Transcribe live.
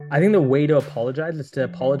I think the way to apologize is to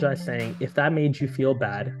apologize saying, if that made you feel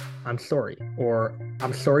bad, I'm sorry, or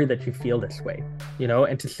I'm sorry that you feel this way,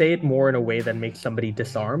 and to say it more in a way that makes somebody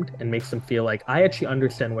disarmed and makes them feel like, I actually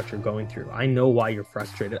understand what you're going through. I know why you're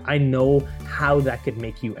frustrated. I know how that could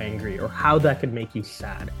make you angry or how that could make you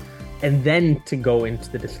sad. And then to go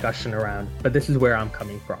into the discussion around, but this is where I'm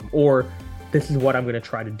coming from, or this is what I'm going to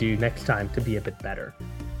try to do next time to be a bit better.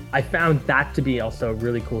 I found that to be also a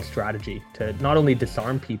really cool strategy to not only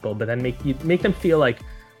disarm people, but then make them feel like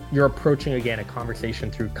you're approaching again a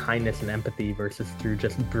conversation through kindness and empathy versus through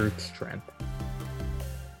just brute strength.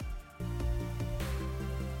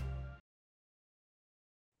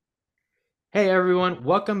 Hey everyone,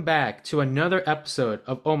 welcome back to another episode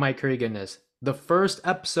of Oh My Curry Goodness, the first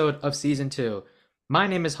episode of season 2. My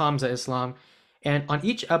name is Hamza Islam, and on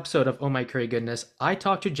each episode of Oh My Curry Goodness, I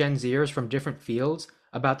talk to Gen Zers from different fields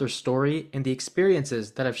about their story and the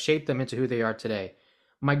experiences that have shaped them into who they are today.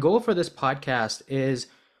 My goal for this podcast is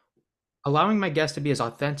allowing my guests to be as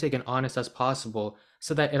authentic and honest as possible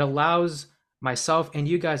so that it allows myself and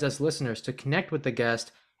you guys as listeners to connect with the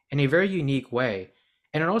guest in a very unique way.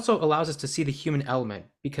 And it also allows us to see the human element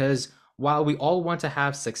because while we all want to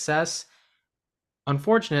have success,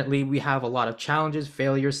 unfortunately, we have a lot of challenges,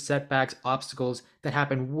 failures, setbacks, obstacles that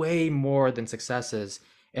happen way more than successes.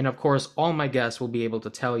 And of course, all my guests will be able to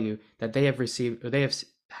tell you that they have received or they have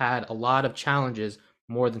had a lot of challenges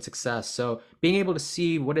more than success. So being able to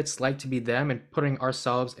see what it's like to be them and putting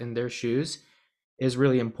ourselves in their shoes is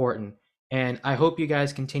really important. And I hope you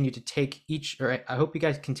guys continue to take I hope you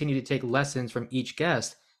guys continue to take lessons from each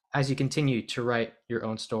guest as you continue to write your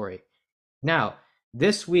own story. Now,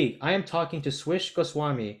 this week I am talking to Swish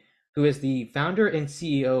Goswami, who is the founder and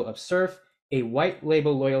CEO of Surf, a white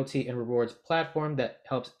label loyalty and rewards platform that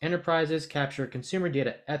helps enterprises capture consumer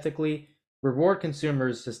data ethically, reward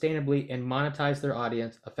consumers sustainably, and monetize their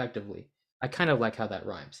audience effectively. I kind of like how that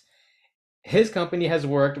rhymes. His company has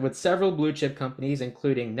worked with several blue chip companies,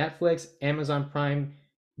 including Netflix, Amazon Prime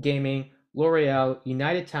Gaming, L'Oreal,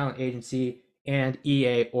 United Talent Agency, and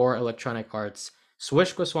EA or Electronic Arts.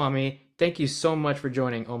 Swish Goswami, thank you so much for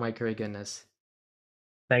joining Oh My Curry Goodness.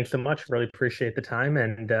 Thanks so much. Really appreciate the time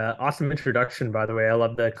and awesome introduction, by the way. I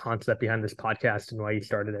love the concept behind this podcast and why you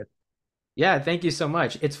started it. Yeah, thank you so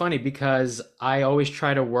much. It's funny because I always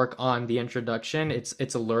try to work on the introduction.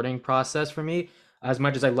 It's a learning process for me. As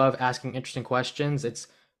much as I love asking interesting questions, it's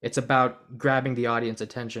about grabbing the audience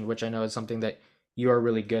attention, which I know is something that you are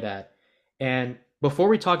really good at. And before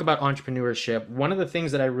we talk about entrepreneurship, one of the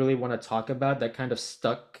things that I really want to talk about that kind of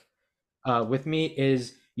stuck with me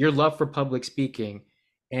is your love for public speaking.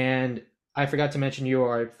 And I forgot to mention you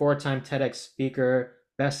are a four-time TEDx speaker,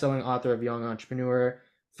 best-selling author of Young Entrepreneur,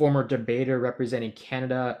 former debater representing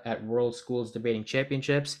Canada at World Schools Debating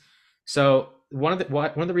Championships. So one of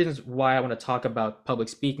the reasons why I want to talk about public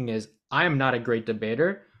speaking is I am not a great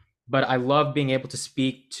debater, but I love being able to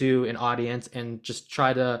speak to an audience and just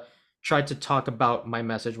try to talk about my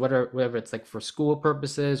message, whether it's like for school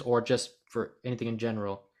purposes or just for anything in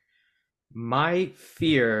general. My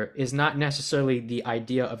fear is not necessarily the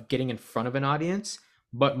idea of getting in front of an audience,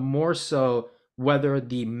 but more so whether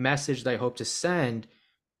the message that I hope to send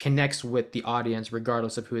connects with the audience,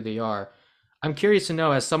 regardless of who they are. I'm curious to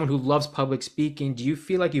know, as someone who loves public speaking, do you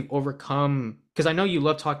feel like you've overcome, because I know you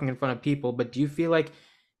love talking in front of people, but do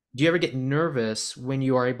you ever get nervous when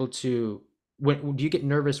you are able to, when do you get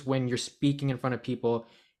nervous when you're speaking in front of people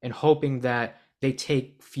and hoping that they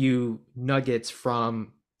take few nuggets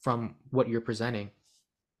from what you're presenting?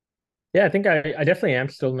 Yeah, I think I definitely am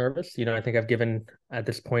still nervous. I think I've given at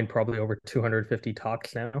this point probably over 250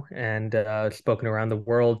 talks now and spoken around the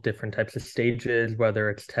world, different types of stages, whether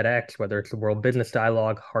it's TEDx, whether it's the World Business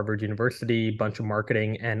Dialogue, Harvard University, bunch of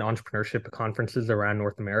marketing and entrepreneurship conferences around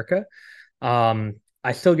North America.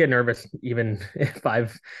 I still get nervous even if I'm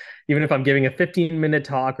giving a 15-minute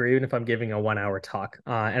talk or even if I'm giving a 1 hour talk.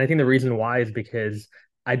 And I think the reason why is because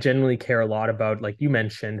I genuinely care a lot about, like you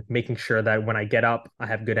mentioned, making sure that when I get up, I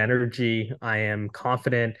have good energy, I am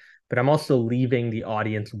confident, but I'm also leaving the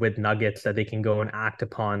audience with nuggets that they can go and act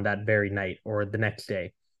upon that very night or the next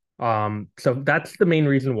day. So that's the main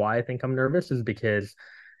reason why I think I'm nervous is because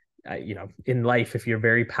in life, if you're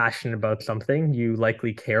very passionate about something, you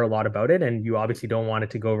likely care a lot about it and you obviously don't want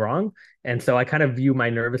it to go wrong. And so I kind of view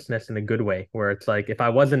my nervousness in a good way, where it's like, if I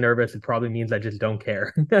wasn't nervous, it probably means I just don't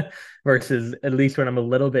care. Versus at least when I'm a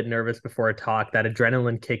little bit nervous before a talk, that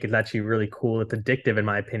adrenaline kick is actually really cool. It's addictive, in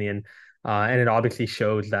my opinion. And it obviously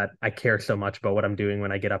shows that I care so much about what I'm doing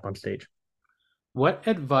when I get up on stage. What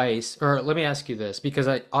advice, or let me ask you this, because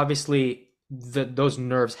I obviously those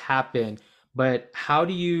nerves happen, but how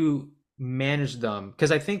do you manage them?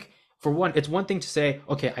 Because I think for one, it's one thing to say,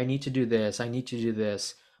 okay, I need to do this, I need to do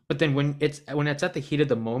this, but then when it's at the heat of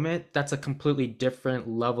the moment, that's a completely different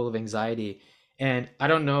level of anxiety. And I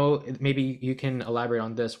don't know, maybe you can elaborate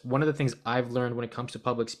on this. One of the things I've learned when it comes to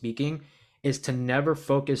public speaking is to never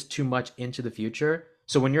focus too much into the future.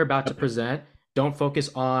 So when you're about to present, don't focus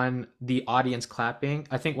on the audience clapping.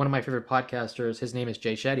 I think one of my favorite podcasters, his name is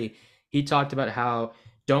Jay Shetty. He talked about how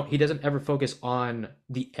don't he doesn't ever focus on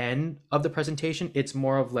the end of the presentation. It's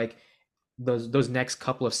more of like those next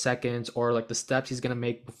couple of seconds or like the steps he's going to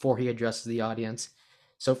make before he addresses the audience.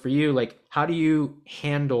 So for you, like how do you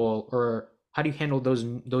handle those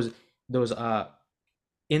in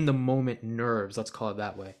the moment nerves, let's call it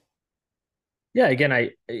that way? Yeah, again,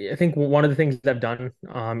 I think one of the things I've done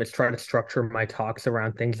is try to structure my talks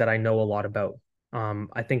around things that I know a lot about.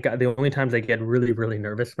 I think the only times I get really, really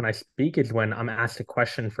nervous when I speak is when I'm asked a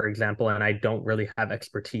question, for example, and I don't really have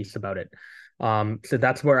expertise about it. So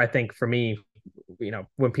that's where I think for me,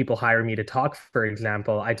 when people hire me to talk, for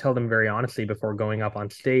example, I tell them very honestly before going up on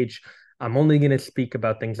stage, I'm only going to speak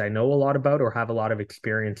about things I know a lot about or have a lot of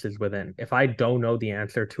experiences within. If I don't know the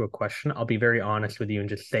answer to a question, I'll be very honest with you and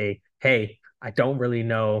just say, hey, I don't really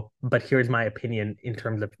know, but here's my opinion in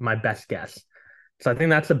terms of my best guess. So I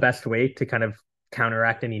think that's the best way to kind of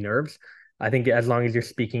counteract any nerves. I think as long as you're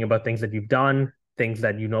speaking about things that you've done, things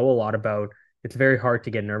that you know a lot about, it's very hard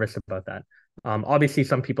to get nervous about that. Obviously,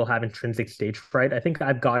 some people have intrinsic stage fright. I think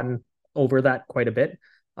I've gotten over that quite a bit.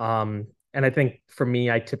 And I think for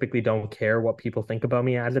me, I typically don't care what people think about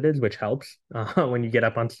me as it is, which helps. When you get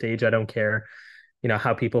up on stage, I don't care,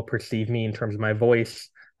 how people perceive me in terms of my voice.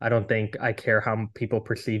 I don't think I care how people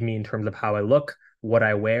perceive me in terms of how I look, what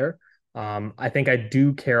I wear. I think I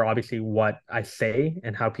do care, obviously, what I say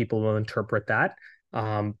and how people will interpret that.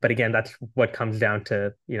 But again, that's what comes down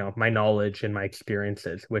to, my knowledge and my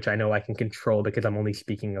experiences, which I know I can control because I'm only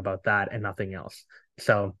speaking about that and nothing else.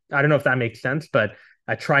 So I don't know if that makes sense, but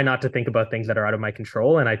I try not to think about things that are out of my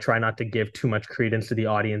control, and I try not to give too much credence to the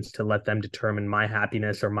audience to let them determine my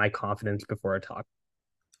happiness or my confidence before I talk.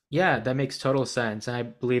 Yeah, that makes total sense. And I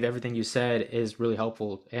believe everything you said is really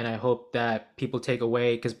helpful. And I hope that people take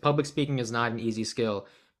away, because public speaking is not an easy skill.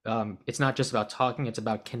 It's not just about talking, it's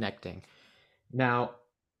about connecting. Now,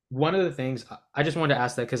 one of the things I just wanted to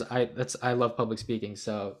ask that because I love public speaking,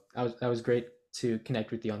 so that was great to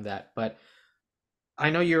connect with you on that. But I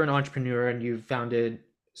know you're an entrepreneur and you founded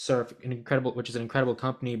Surf, which is an incredible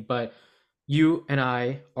company, but you and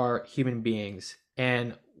I are human beings.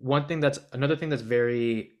 And another thing that's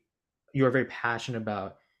you are very passionate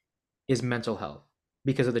about is mental health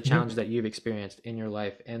because of the challenge Mhm. that you've experienced in your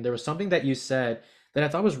life. And there was something that you said that I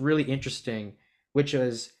thought was really interesting, which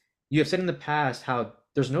was you have said in the past how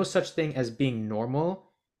there's no such thing as being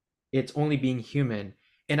normal, it's only being human.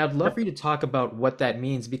 And I'd love for Yep. you to talk about what that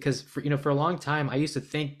means because for a long time I used to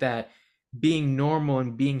think that being normal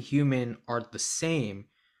and being human are the same,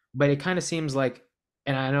 but it kind of seems like,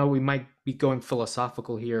 and I know we might be going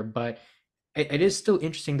philosophical here, but it is still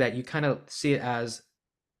interesting that you kind of see it as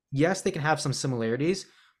yes, they can have some similarities,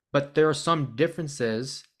 but there are some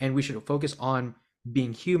differences, and we should focus on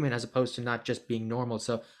being human as opposed to not just being normal.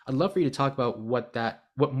 So I'd love for you to talk about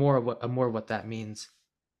more of what that means.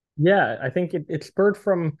 Yeah, I think it spurred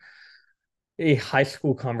from a high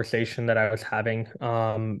school conversation that I was having.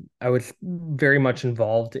 I was very much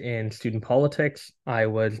involved in student politics. I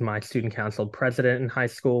was my student council president in high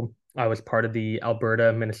school. I was part of the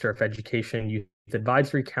Alberta Minister of Education Youth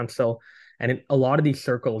Advisory Council. And in a lot of these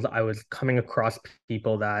circles, I was coming across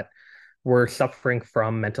people that were suffering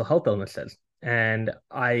from mental health illnesses. And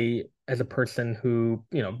I, as a person who,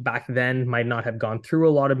 back then might not have gone through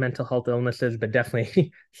a lot of mental health illnesses, but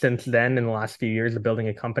definitely since then, in the last few years of building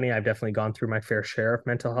a company, I've definitely gone through my fair share of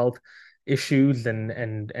mental health issues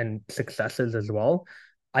and successes as well.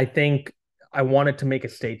 I think I wanted to make a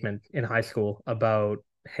statement in high school about,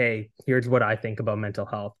 hey, here's what I think about mental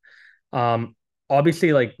health. Um,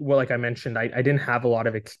 Obviously, like I mentioned, I didn't have a lot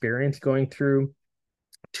of experience going through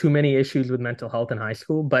too many issues with mental health in high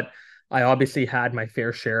school, but I obviously had my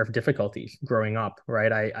fair share of difficulties growing up,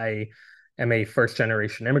 right? I am a first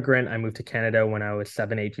generation immigrant. I moved to Canada when I was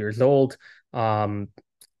 7, 8 years old. Um,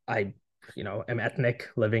 I, am ethnic,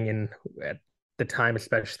 living in at the time,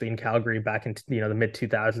 especially in Calgary, back in the mid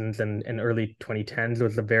 2000s and early 2010s,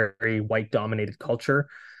 was a very white dominated culture.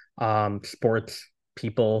 Sports,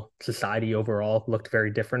 people, society overall looked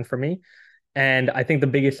very different for me. And I think the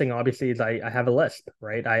biggest thing, obviously, is I have a lisp,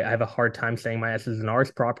 right? I have a hard time saying my S's and R's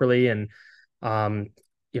properly. And, um,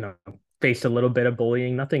 you know, faced a little bit of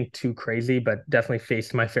bullying, nothing too crazy, but definitely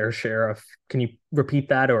faced my fair share of, can you repeat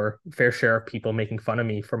that? Or fair share of people making fun of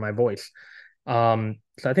me for my voice.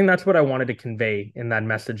 So I think that's what I wanted to convey in that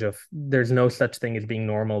message of there's no such thing as being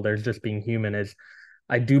normal. There's just being human. Is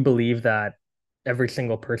I do believe that every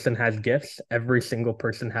single person has gifts. Every single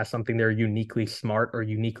person has something they're uniquely smart or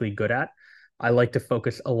uniquely good at. I like to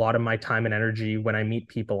focus a lot of my time and energy when I meet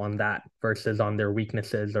people on that versus on their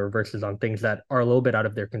weaknesses or versus on things that are a little bit out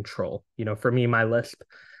of their control. For me, my Lisp,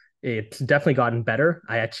 it's definitely gotten better.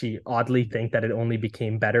 I actually oddly think that it only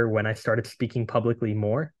became better when I started speaking publicly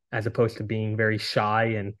more, as opposed to being very shy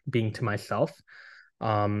and being to myself.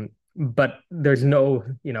 But there's no,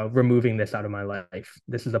 removing this out of my life.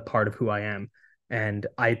 This is a part of who I am. And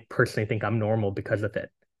I personally think I'm normal because of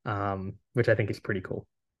it, which I think is pretty cool.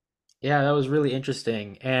 Yeah, that was really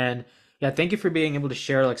interesting. And yeah, thank you for being able to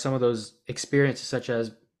share like some of those experiences, such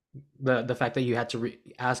as the fact that you had to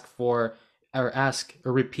ask for or ask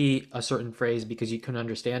or repeat a certain phrase because you couldn't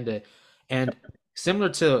understand it. And similar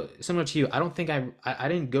to you, I don't think I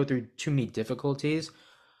didn't go through too many difficulties,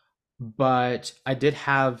 but I did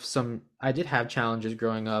have challenges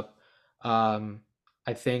growing up. Um,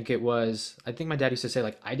 I think my dad used to say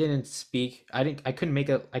like I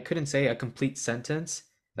couldn't say a complete sentence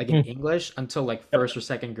like in Mm, English until like yep. first or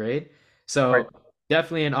second grade. Right. So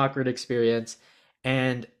definitely an awkward experience.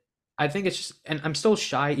 And I think it's just, and I'm still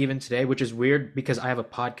shy even today, which is weird because I have a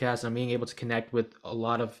podcast and I'm being able to connect with a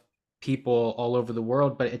lot of people all over the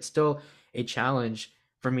world, but it's still a challenge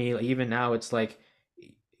for me. Like, even now, it's like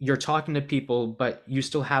you're talking to people, but you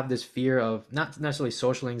still have this fear of not necessarily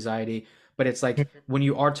social anxiety, but it's like Mm, when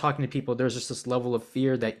you are talking to people, there's just this level of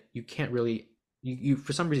fear that you can't really, you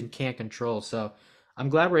for some reason can't control. So I'm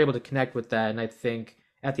glad we're able to connect with that. And I think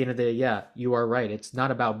at the end of the day, yeah, you are right. It's not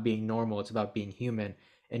about being normal, it's about being human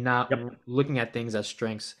and not yep. looking at things as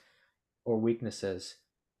strengths or weaknesses.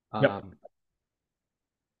 Yep. Um,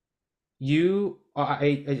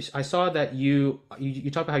 I saw that you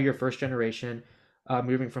talked about how you're first generation,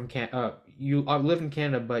 moving from you live in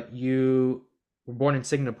Canada, but you were born in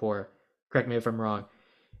Singapore. Correct me if I'm wrong.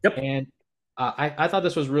 Yep. And I thought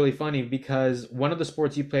this was really funny because one of the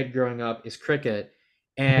sports you played growing up is cricket,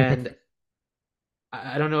 and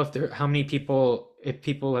I don't know how many people, if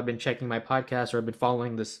people have been checking my podcast or have been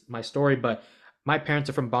following my story, but my parents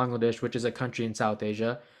are from Bangladesh, which is a country in South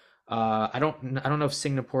Asia. I don't know if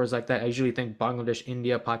Singapore is like that. I usually think Bangladesh,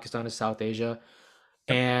 India, Pakistan is South Asia,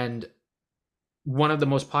 Yep. and one of the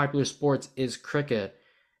most popular sports is cricket.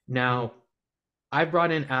 Mm, Now, I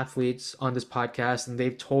brought in athletes on this podcast and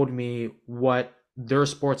they've told me what their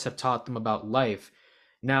sports have taught them about life.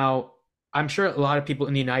 Now, I'm sure a lot of people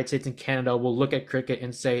in the United States and Canada will look at cricket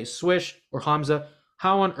and say, Swish or Hamza,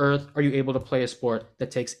 how on earth are you able to play a sport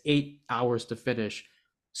that takes 8 hours to finish?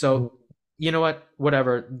 mm, So, you know what?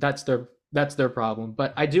 Whatever. That's their problem.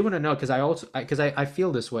 But I do want to know because I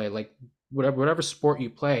feel this way. Like whatever sport you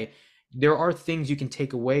play, there are things you can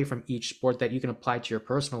take away from each sport that you can apply to your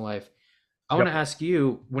personal life. I want to yep. ask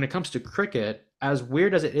you, when it comes to cricket, as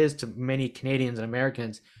weird as it is to many Canadians and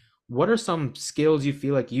Americans, what are some skills you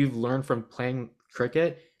feel like you've learned from playing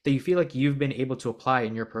cricket that you feel like you've been able to apply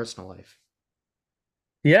in your personal life?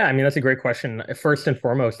 Yeah, I mean, that's a great question. First and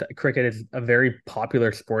foremost, cricket is a very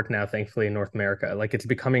popular sport now, thankfully, in North America. Like it's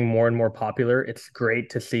becoming more and more popular. It's great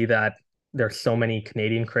to see that there's so many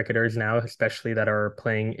Canadian cricketers now, especially that are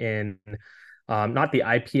playing in not the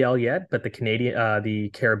IPL yet, but the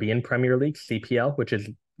Caribbean Premier League, CPL, which is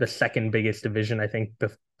the second biggest division, I think,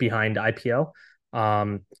 behind IPL.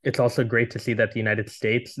 It's also great to see that the United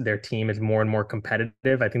States, their team is more and more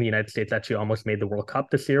competitive. I think the United States actually almost made the World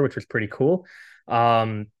Cup this year, which was pretty cool.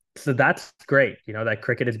 So that's great, that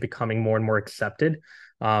cricket is becoming more and more accepted.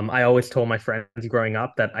 I always told my friends growing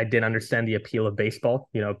up that I didn't understand the appeal of baseball.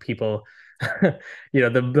 People,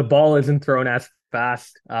 the ball isn't thrown as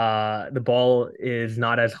fast. The ball is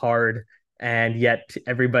not as hard, and yet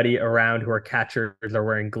everybody around who are catchers are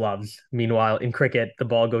wearing gloves. Meanwhile, in cricket, the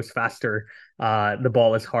ball goes faster, the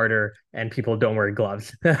ball is harder, and people don't wear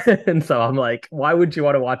gloves. And so I'm like, why would you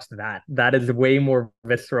want to watch that? That is way more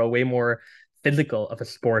visceral, way more physical of a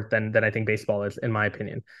sport than I think baseball is, in my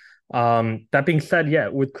opinion. That being said, yeah,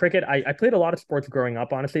 with cricket, I played a lot of sports growing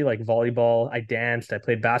up, honestly, like volleyball. I danced, I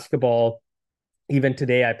played basketball. Even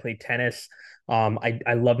today, I play tennis.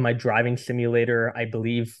 I love my driving simulator. I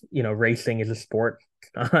believe, racing is a sport.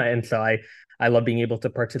 And so I love being able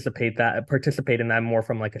to participate in that more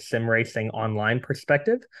from like a sim racing online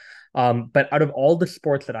perspective. But out of all the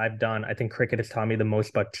sports that I've done, I think cricket has taught me the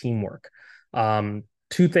most about teamwork.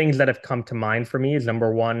 Two things that have come to mind for me is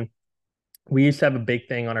number one, we used to have a big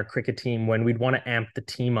thing on our cricket team when we'd want to amp the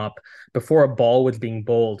team up before a ball was being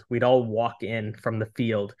bowled. We'd all walk in from the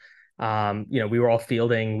field. We were all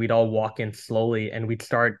fielding. We'd all walk in slowly, and we'd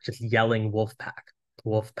start just yelling "Wolf Pack,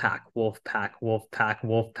 Wolf Pack, Wolf Pack, Wolf Pack,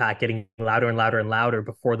 Wolf Pack," getting louder and louder and louder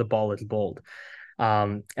before the ball is bowled.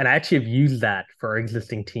 And I actually have used that for our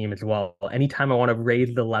existing team as well. Anytime I want to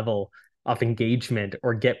raise the level of engagement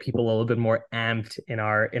or get people a little bit more amped in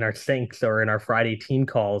our syncs or in our Friday team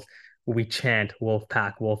calls, we chant Wolf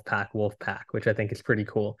Pack, Wolf Pack, Wolf Pack, which I think is pretty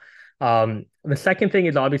cool. The second thing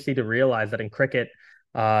is obviously to realize that in cricket,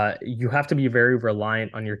 you have to be very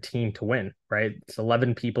reliant on your team to win, right? It's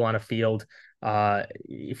 11 people on a field.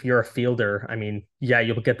 If you're a fielder, I mean, yeah,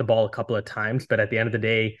 you'll get the ball a couple of times, but at the end of the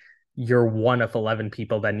day, you're one of 11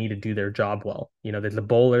 people that need to do their job well. There's a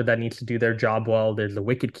bowler that needs to do their job well. There's a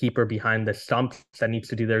wicket keeper behind the stumps that needs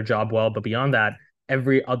to do their job well. But beyond that,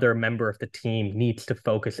 every other member of the team needs to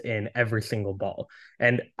focus in every single ball.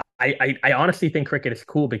 And I honestly think cricket is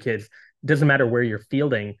cool because it doesn't matter where you're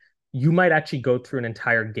fielding. You might actually go through an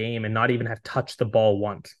entire game and not even have touched the ball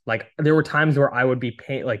once. Like there were times where I would be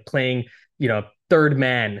playing, third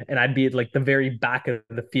man, and I'd be at like the very back of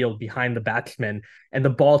the field behind the batsman, and the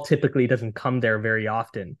ball typically doesn't come there very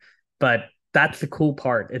often. But that's the cool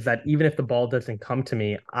part is that even if the ball doesn't come to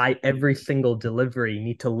me, I every single delivery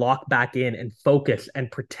need to lock back in and focus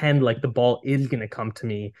and pretend like the ball is going to come to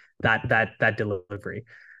me that delivery.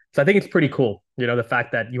 So I think it's pretty cool, the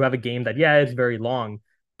fact that you have a game that yeah, it's very long,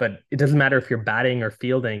 but it doesn't matter if you're batting or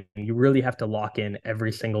fielding, you really have to lock in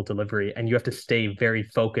every single delivery and you have to stay very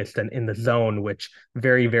focused and in the zone, which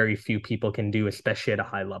very, very few people can do, especially at a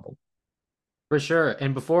high level. For sure.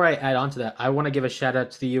 And before I add on to that, I want to give a shout out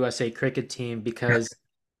to the USA cricket team because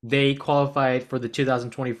they qualified for the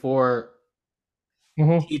 2024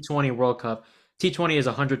 Mm-hmm. T20 World Cup. T20 is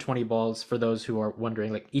 120 balls for those who are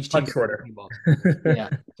wondering. Like each team Much gets shorter. 120 balls. Yeah.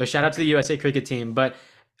 So shout out to the USA cricket team. But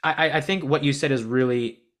I think what you said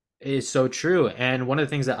is so true. And one of the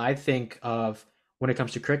things that I think of when it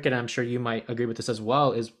comes to cricket, and I'm sure you might agree with this as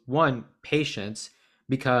well, is one, patience,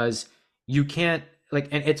 because you can't like,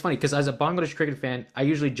 and it's funny because as a Bangladesh cricket fan, I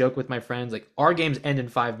usually joke with my friends like our games end in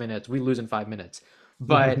 5 minutes, we lose in 5 minutes.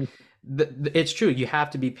 But it's true. You have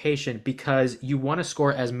to be patient because you want to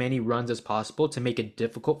score as many runs as possible to make it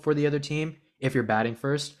difficult for the other team if you're batting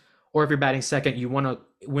first, or if you're batting second, you want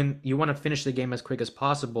to finish the game as quick as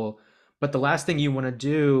possible. But the last thing you want to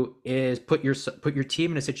do is put your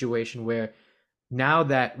team in a situation where now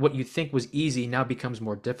that what you think was easy now becomes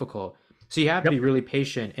more difficult. So you have to Yep. be really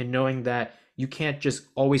patient and knowing that you can't just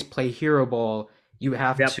always play hero ball.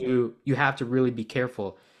 Yep. You have to really be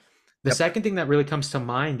careful. The Yep. second thing that really comes to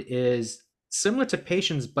mind is similar to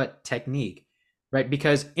patience, but technique, right?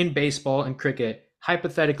 Because in baseball and cricket,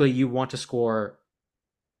 hypothetically, you want to score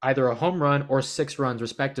either a home run or 6 runs,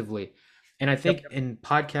 respectively. And I Yep. think in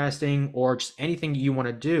podcasting or just anything you want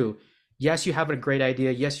to do, yes, you have a great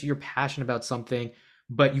idea. Yes, you're passionate about something,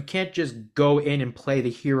 but you can't just go in and play the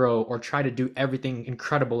hero or try to do everything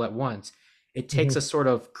incredible at once. It takes a Mhm. sort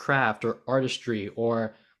of craft or artistry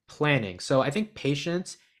or planning. So I think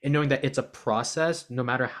patience and knowing that it's a process, no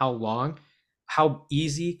matter how long, how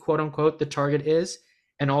easy, quote unquote, the target is,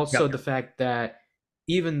 and also Yep. the fact that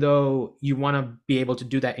even though you want to be able to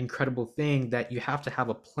do that incredible thing, that you have to have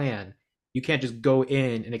a plan. You can't just go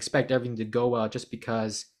in and expect everything to go well just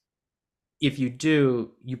because if you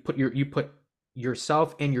do, you put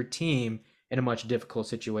yourself and your team in a much difficult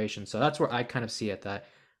situation. So that's where I kind of see it that.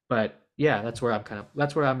 But yeah, that's where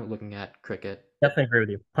I'm looking at cricket. Definitely agree with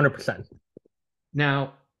you. 100%.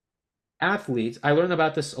 Now, athletes, I learned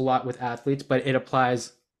about this a lot with athletes, but it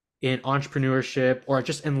applies in entrepreneurship or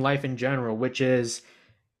just in life in general, which is,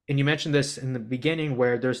 and you mentioned this in the beginning,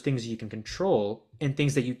 where there's things you can control and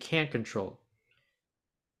things that you can't control.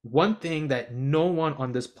 One thing that no one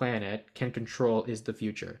on this planet can control is the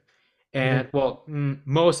future. And Mhm. well,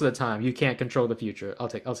 most of the time you can't control the future.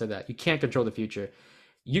 I'll say that. You can't control the future.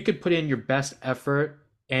 You could put in your best effort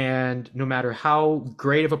and no matter how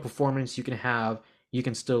great of a performance you can have, you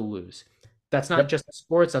can still lose. That's not Yep. just in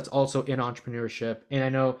sports, that's also in entrepreneurship. And I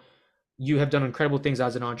know you have done incredible things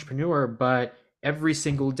as an entrepreneur, but every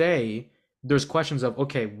single day there's questions of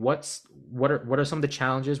okay, what are some of the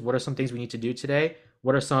challenges? What are some things we need to do today?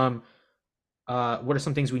 What are some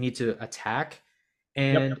things we need to attack?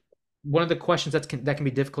 Yep. And one of the questions that can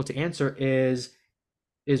be difficult to answer is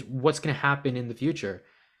what's going to happen in the future.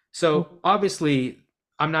 So Mhm. obviously,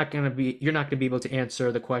 you're not going to be able to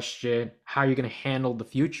answer the question how you're going to handle the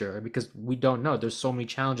future because we don't know. There's so many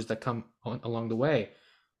challenges that along the way.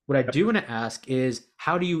 What I Yep. do want to ask is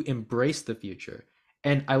how do you embrace the future?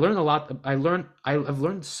 And I learned a lot. I've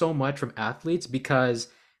learned so much from athletes because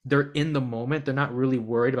they're in the moment. They're not really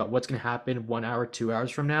worried about what's going to happen 1 hour, 2 hours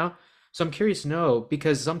from now. So I'm curious to know,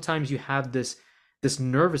 because sometimes you have this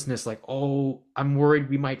nervousness, like, oh, I'm worried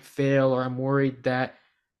we might fail, or I'm worried that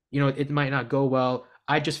it might not go well.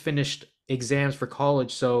 I just finished exams for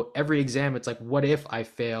college, so every exam it's like, what if I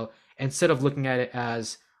fail? Instead of looking at it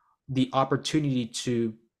as the opportunity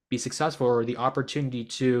to be successful, or the opportunity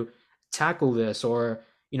to tackle this, or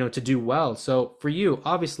to do well. So for you,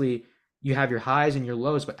 obviously, you have your highs and your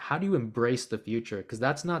lows, but how do you embrace the future? Because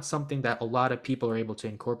that's not something that a lot of people are able to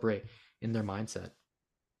incorporate in their mindset.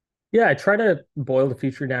 Yeah, I try to boil the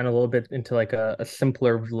future down a little bit into like a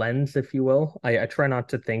simpler lens, if you will. I try not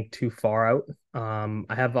to think too far out.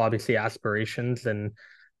 I have obviously aspirations, and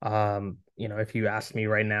if you ask me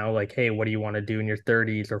right now, like, hey, what do you want to do in your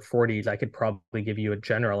 30s or 40s, I could probably give you a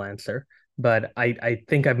general answer. But I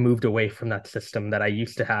think I've moved away from that system that I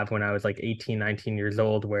used to have when I was like 18, 19 years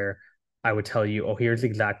old, where I would tell you, oh, here's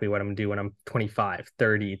exactly what I'm gonna do when I'm 25,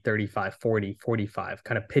 30, 35, 40, 45,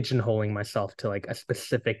 kind of pigeonholing myself to like a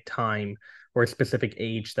specific time or a specific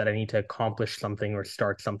age that I need to accomplish something or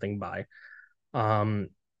start something by. Um,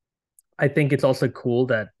 I think it's also cool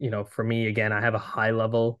that, for me, again, I have a high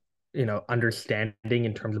level, understanding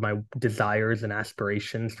in terms of my desires and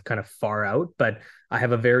aspirations kind of far out, but I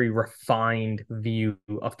have a very refined view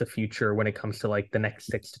of the future when it comes to like the next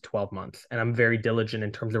 6 to 12 months. And I'm very diligent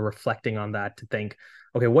in terms of reflecting on that to think,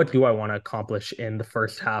 okay, what do I want to accomplish in the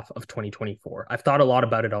first half of 2024? I've thought a lot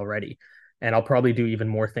about it already, and I'll probably do even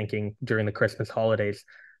more thinking during the Christmas holidays,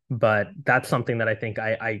 but that's something that I think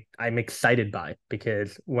I'm excited by,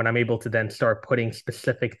 because when I'm able to then start putting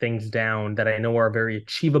specific things down that I know are very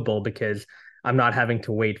achievable, because I'm not having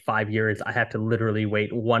to wait 5 years. I have to literally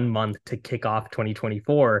wait 1 month to kick off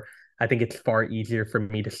 2024. I think it's far easier for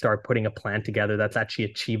me to start putting a plan together that's actually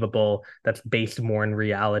achievable, that's based more in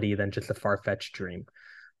reality than just a far-fetched dream.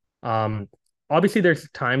 Um, Obviously, there's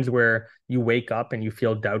times where you wake up and you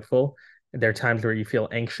feel doubtful. There are times where you feel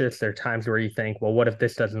anxious. There are times where you think, well, what if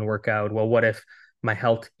this doesn't work out? Well, what if my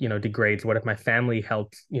health, degrades? What if my family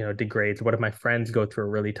health, degrades? What if my friends go through a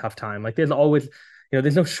really tough time? Like there's always,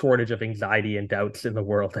 there's no shortage of anxiety and doubts in the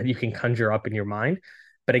world that you can conjure up in your mind.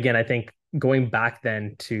 But again, I think going back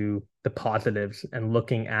then to the positives and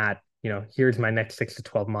looking at, here's my next 6 to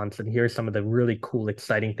 12 months, and here's some of the really cool,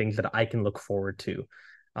 exciting things that I can look forward to.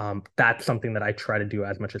 That's something that I try to do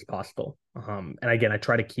as much as possible. And again, I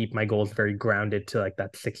try to keep my goals very grounded to like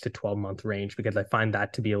that 6 to 12 month range, because I find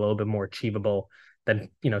that to be a little bit more achievable than,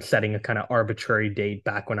 setting a kind of arbitrary date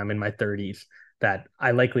back when I'm in my 30s that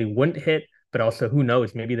I likely wouldn't hit. But also, who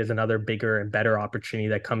knows? Maybe there's another bigger and better opportunity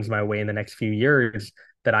that comes my way in the next few years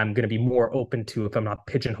that I'm going to be more open to if I'm not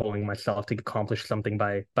pigeonholing myself to accomplish something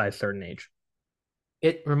by a certain age.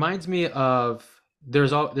 It reminds me of,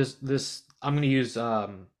 there's this, I'm going to use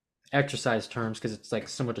exercise terms because it's like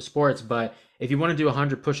similar to sports, but if you want to do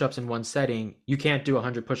 100 push-ups in one setting, you can't do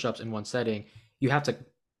 100 push-ups in one setting. You have to,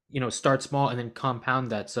 start small and then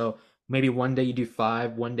compound that. So maybe one day you do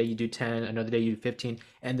 5, one day you do 10, another day you do 15,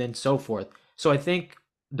 and then so forth. So I think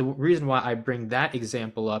the reason why I bring that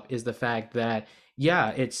example up is the fact that, yeah,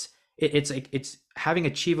 it's like, it's having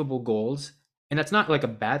achievable goals, and that's not like a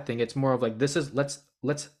bad thing. It's more of like, this is, let's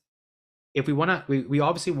if we want to, we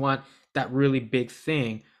obviously want that really big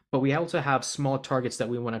thing, but we also have small targets that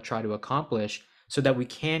we want to try to accomplish so that we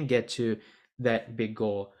can get to that big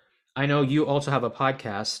goal. I know you also have a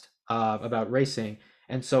podcast about racing,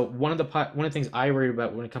 and so one of the things I worry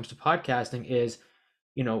about when it comes to podcasting is,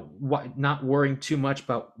 not worrying too much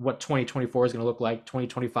about what 2024 is going to look like,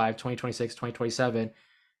 2025, 2026, 2027.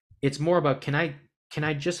 It's more about, can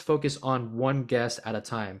I just focus on one guest at a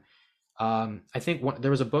time? I think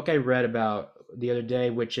there was a book I read about the other day,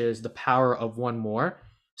 which is The Power of One More.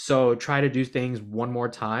 So try to do things one more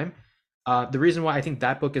time. The reason why I think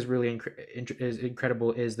that book is really is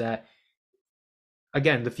incredible is that,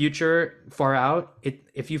 again, the future far out.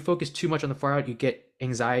 If you focus too much on the far out, you get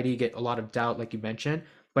anxiety, you get a lot of doubt, like you mentioned.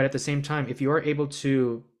 But at the same time, if you are able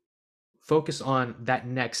to focus on that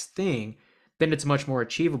next thing, then it's much more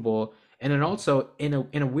achievable. And then also, in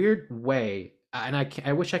a weird way, and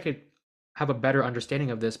I wish I could have a better understanding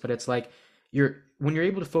of this, but it's like, when you're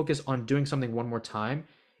able to focus on doing something one more time,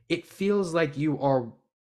 it feels like you are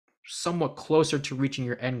somewhat closer to reaching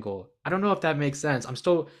your end goal. I don't know if that makes sense. I'm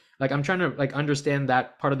still like, I'm trying to like understand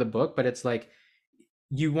that part of the book, but it's like,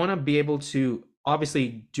 you want to be able to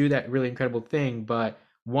obviously do that really incredible thing, but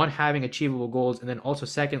one, having achievable goals, and then also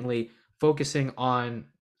secondly, focusing on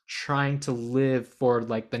trying to live for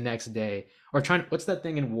like the next day, or trying, what's that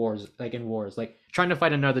thing in wars, like trying to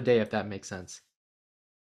fight another day, if that makes sense.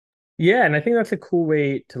 Yeah, and I think that's a cool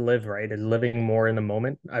way to live, right? Is living more in the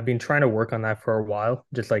moment. I've been trying to work on that for a while,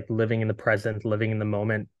 just like living in the present, living in the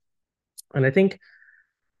moment. And I think,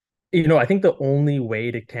 I think the only way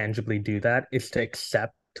to tangibly do that is to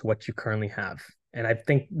accept what you currently have. And I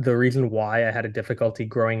think the reason why I had a difficulty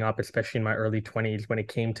growing up, especially in my early 20s, when it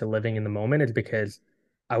came to living in the moment, is because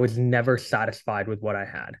I was never satisfied with what I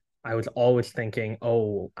had. I was always thinking,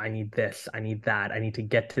 oh, I need this, I need that, I need to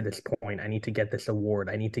get to this point, I need to get this award,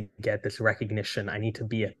 I need to get this recognition, I need to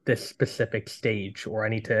be at this specific stage, or I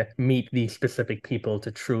need to meet these specific people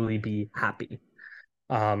to truly be happy.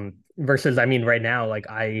 Versus, I mean, right now, like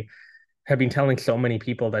I have been telling so many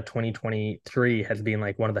people that 2023 has been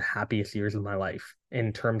like one of the happiest years of my life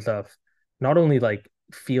in terms of not only like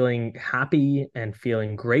feeling happy and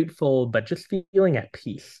feeling grateful, but just feeling at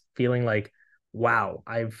peace, feeling like, wow,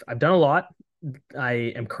 I've done a lot.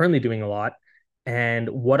 I am currently doing a lot. And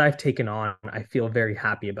what I've taken on, I feel very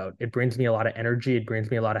happy about. It brings me a lot of energy. It brings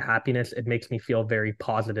me a lot of happiness. It makes me feel very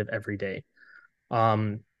positive every day.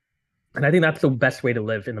 Um, and I think that's the best way to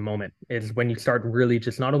live in the moment is when you start really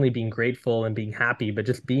just not only being grateful and being happy, but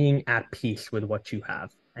just being at peace with what you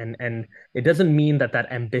have. And it doesn't mean that that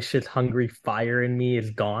ambitious, hungry fire in me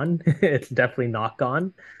is gone. It's definitely not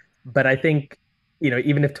gone. But I think,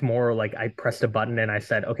 even if tomorrow, like I pressed a button and I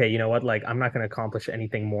said, okay, you know what, like I'm not going to accomplish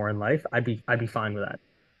anything more in life, I'd be fine with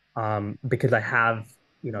that because I have,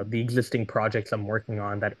 the existing projects I'm working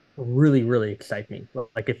on that really, really excite me.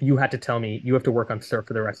 Like if you had to tell me you have to work on surf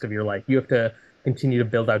for the rest of your life, you have to continue to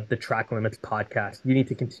build out the Track Limits podcast, you need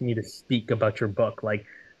to continue to speak about your book. Like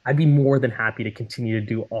I'd be more than happy to continue to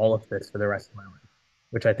do all of this for the rest of my life,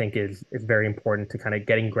 which I think is very important to kind of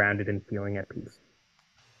getting grounded and feeling at peace.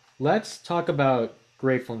 Let's talk about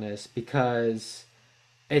gratefulness because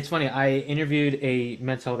it's funny. I interviewed a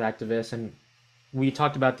mental health activist and we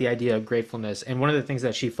talked about the idea of gratefulness. And one of the things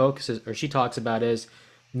that she focuses or she talks about is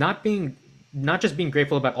not being, not just being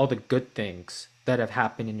grateful about all the good things that have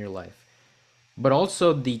happened in your life, but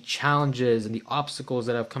also the challenges and the obstacles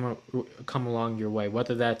that have come along your way,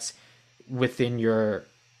 whether that's within your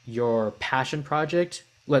passion project.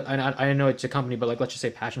 I know it's a company, but like let's just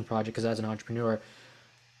say passion project, because as an entrepreneur,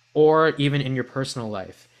 or even in your personal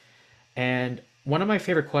life. And one of my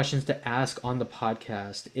favorite questions to ask on the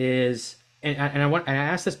podcast is, and I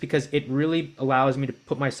ask this because it really allows me to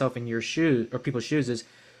put myself in your shoes or people's shoes. Is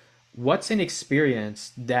what's an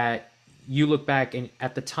experience that you look back and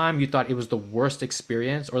at the time you thought it was the worst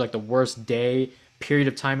experience or like the worst day period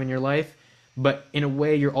of time in your life, but in a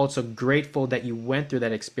way you're also grateful that you went through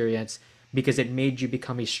that experience because it made you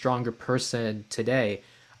become a stronger person today.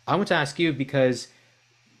 I want to ask you because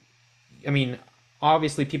I mean,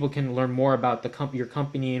 obviously people can learn more about your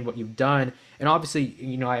company and what you've done. And obviously,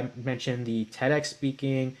 I mentioned the TEDx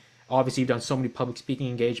speaking. Obviously, you've done so many public speaking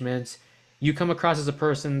engagements. You come across as a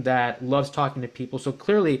person that loves talking to people. So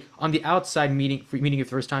clearly, on the outside, meeting you for the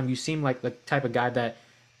first time, you seem like the type of guy that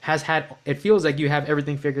has had. It feels like you have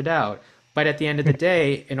everything figured out. But at the end of the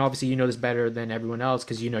day, and obviously you know this better than everyone else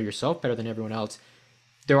because you know yourself better than everyone else,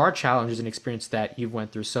 there are challenges and experience that you've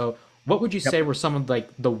went through. So what would you say Yep. were some of like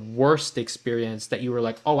the worst experience that you were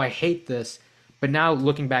like, oh, I hate this, but now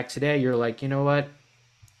looking back today, you're like, you know what?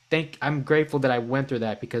 I'm grateful that I went through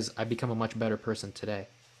that because I've become a much better person today.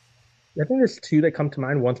 I think there's two that come to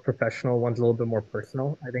mind. One's professional, one's a little bit more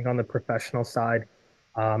personal. I think on the professional side,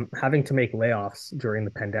 having to make layoffs during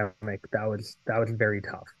the pandemic, that was very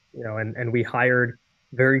tough. And we hired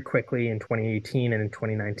very quickly in 2018 and in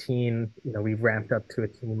 2019. We ramped up to a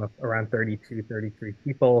team of around 32, 33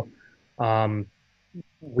 people. Um,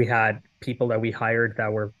 we had people that we hired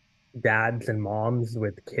that were dads and moms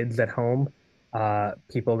with kids at home,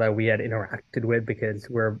 people that we had interacted with because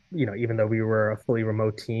even though we were a fully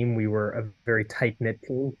remote team, we were a very tight-knit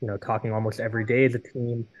team, talking almost every day as a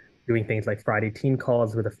team, doing things like Friday team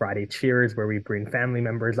calls with a Friday cheers where we bring family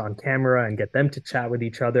members on camera and get them to chat with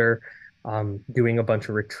each other, doing a bunch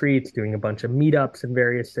of retreats, doing a bunch of meetups in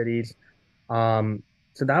various cities. Um,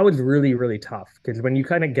 so that was really, really tough because when you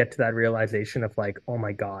kind of get to that realization of like, oh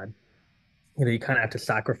my God, you kind of have to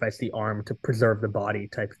sacrifice the arm to preserve the body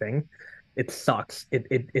type thing. It sucks.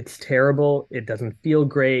 It's terrible. It doesn't feel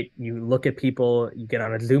great. You look at people, you get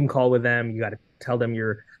on a Zoom call with them, you got to tell them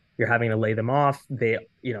you're having to lay them off. They,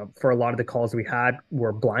 for a lot of the calls we had,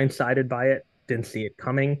 were blindsided by it, didn't see it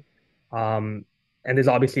coming. Um, and there's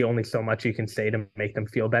obviously only so much you can say to make them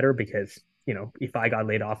feel better because, if I got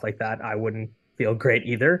laid off like that, I wouldn't feel great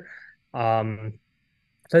either. Um,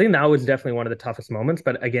 so I think that was definitely one of the toughest moments.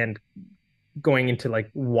 But again, going into like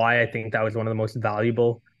why I think that was one of the most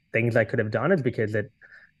valuable things I could have done is because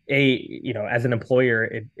as an employer,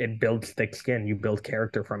 it builds thick skin. You build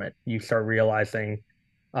character from it. You start realizing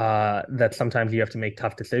that sometimes you have to make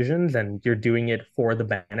tough decisions, and you're doing it for the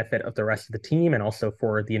benefit of the rest of the team and also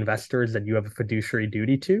for the investors that you have a fiduciary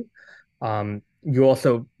duty to. You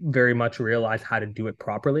also very much realize how to do it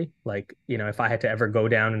properly. Like, if I had to ever go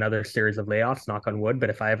down another series of layoffs, knock on wood, but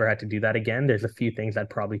if I ever had to do that again, there's a few things I'd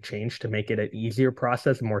probably change to make it an easier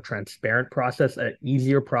process, a more transparent process, an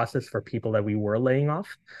easier process for people that we were laying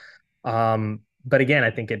off. But again, I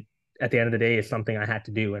think it at the end of the day is something I had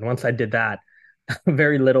to do. And once I did that,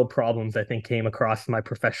 very little problems I think came across my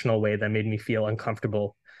professional way that made me feel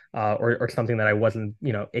uncomfortable, or something that I wasn't,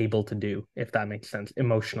 able to do, if that makes sense,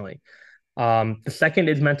 emotionally. The second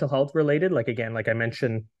is mental health related. Like again, like I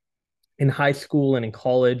mentioned, in high school and in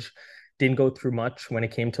college, didn't go through much when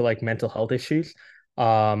it came to like mental health issues.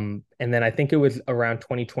 And then I think it was around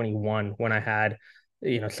 2021 when I had,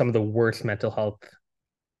 some of the worst mental health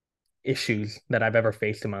issues that I've ever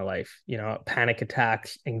faced in my life. Panic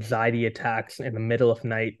attacks, anxiety attacks in the middle of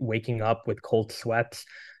night, waking up with cold sweats.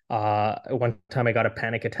 One time I got a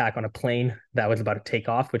panic attack on a plane that was about to take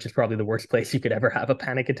off, which is probably the worst place you could ever have a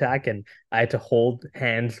panic attack. And I had to hold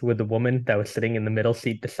hands with the woman that was sitting in the middle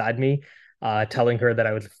seat beside me, telling her that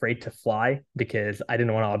I was afraid to fly because I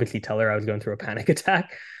didn't want to obviously tell her I was going through a panic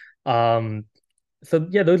attack. Um, so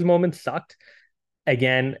yeah, those moments sucked.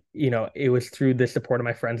 Again, it was through the support of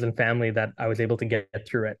my friends and family that I was able to get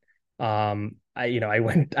through it. I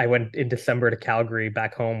went in December to Calgary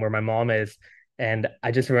back home where my mom is. And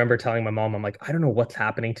I just remember telling my mom, I'm like, I don't know what's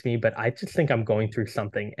happening to me, but I just think I'm going through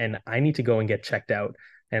something and I need to go and get checked out.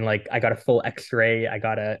 And like, I got a full x-ray, I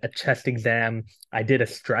got a chest exam, I did a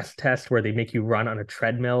stress test where they make you run on a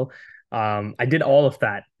treadmill. I did all of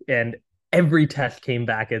that. And every test came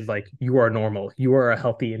back as like, you are normal, you are a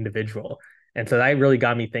healthy individual. And so that really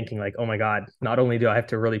got me thinking, like, oh my God, not only do I have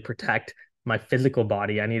to really protect my physical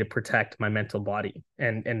body, I need to protect my mental body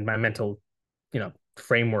and my mental,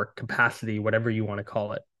 framework, capacity, whatever you want to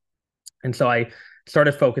call it. And so I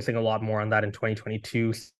started focusing a lot more on that in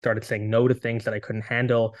 2022, started saying no to things that I couldn't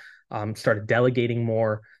handle, started delegating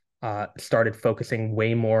more, started focusing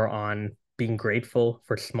way more on being grateful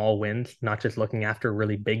for small wins, not just looking after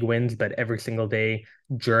really big wins, but every single day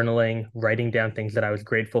journaling, writing down things that I was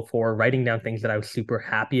grateful for, writing down things that I was super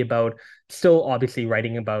happy about, still obviously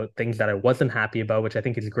writing about things that I wasn't happy about, which I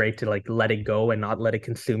think is great to like let it go and not let it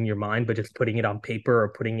consume your mind, but just putting it on paper or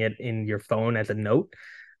putting it in your phone as a note.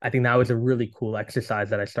 I think that was a really cool exercise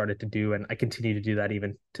that I started to do, and I continue to do that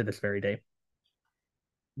even to this very day.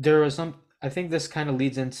 There was I think this kind of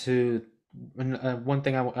leads into another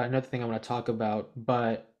thing I want to talk about,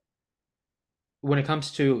 but when it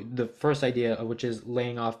comes to the first idea, which is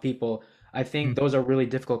laying off people, I think Mm. those are really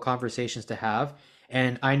difficult conversations to have.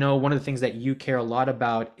 And I know one of the things that you care a lot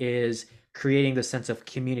about is creating the sense of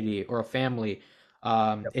community or a family.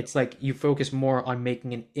 Yep. It's like you focus more on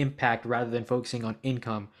making an impact rather than focusing on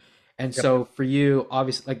income. And Yep. so for you,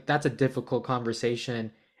 obviously, like that's a difficult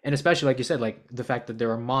conversation. And especially like you said, like the fact that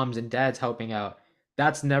there are moms and dads helping out,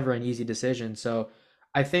 that's never an easy decision. So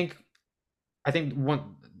I think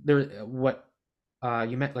one there what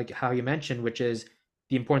you meant like how you mentioned, which is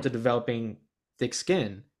the importance of developing thick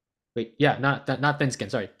skin. Wait, yeah, not thin skin.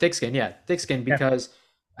 Sorry, thick skin. Yeah, thick skin. Yeah. Because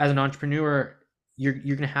as an entrepreneur,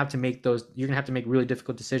 you're gonna have to make those. You're gonna have to make really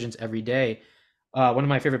difficult decisions every day. One of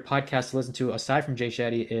my favorite podcasts to listen to, aside from Jay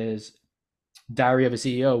Shetty, is Diary of a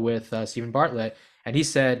CEO with Stephen Bartlett, and he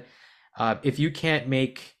said, if you can't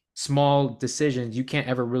make small decisions, you can't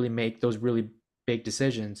ever really make those really big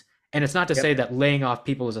decisions. And it's not to Yep. say that laying off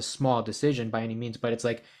people is a small decision by any means, but it's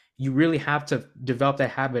like you really have to develop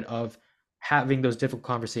that habit of having those difficult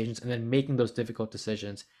conversations and then making those difficult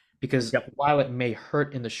decisions. Because Yep. while it may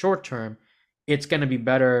hurt in the short term, it's going to be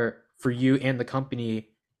better for you and the company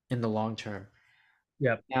in the long term.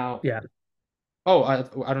 Yep. Now, Yeah. oh,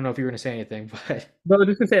 I don't know if you were going to say anything, but But I was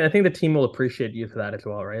just gonna say, I think the team will appreciate you for that as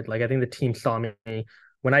well, right? Like I think the team saw me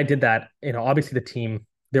when I did that. Obviously the team,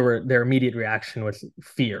 their immediate reaction was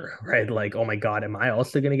fear, right? Like, oh my God, am I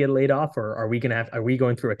also gonna get laid off, or are we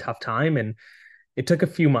going through a tough time? And it took a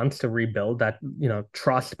few months to rebuild that,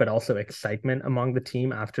 trust, but also excitement among the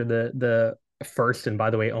team after the first and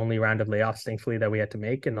by the way, only round of layoffs, thankfully, that we had to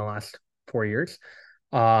make in the last 4 years.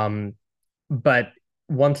 Um, but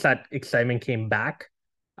once that excitement came back,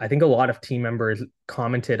 I think a lot of team members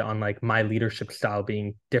commented on like my leadership style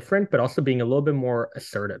being different, but also being a little bit more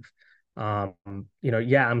assertive. Yeah,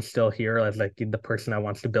 I'm still here as like the person that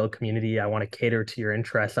wants to build community. I want to cater to your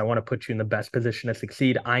interests. I want to put you in the best position to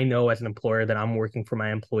succeed. I know as an employer that I'm working for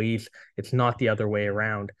my employees. It's not the other way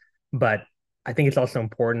around. But I think it's also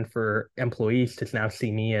important for employees to now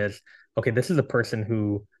see me as, okay, this is a person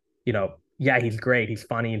who, yeah, he's great, he's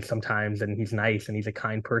funny sometimes, and he's nice, and he's a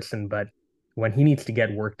kind person, but when he needs to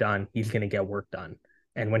get work done, he's going to get work done.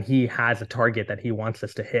 And when he has a target that he wants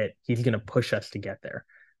us to hit, he's going to push us to get there.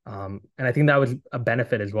 And I think that was a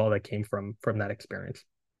benefit as well that came from that experience.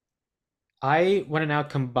 I want to now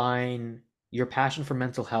combine your passion for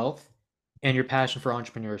mental health and your passion for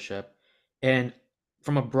entrepreneurship. And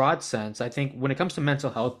from a broad sense, I think when it comes to mental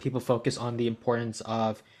health, people focus on the importance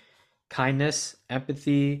of kindness,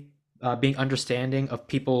 empathy, being understanding of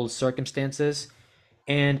people's circumstances.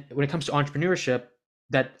 And when it comes to entrepreneurship,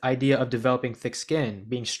 that idea of developing thick skin,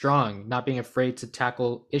 being strong, not being afraid to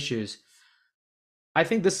tackle issues. I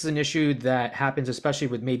think this is an issue that happens especially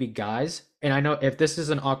with maybe guys. And I know if this is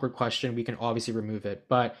an awkward question, we can obviously remove it.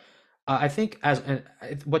 But I think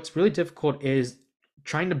what's really difficult is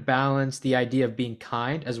trying to balance the idea of being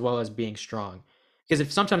kind as well as being strong. Because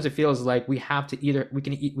if sometimes it feels like we have to either we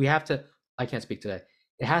can we have to I can't speak today.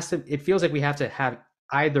 It feels like we have to have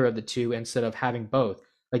either of the two instead of having both.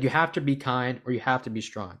 Like you have to be kind or you have to be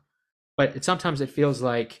strong. But sometimes it feels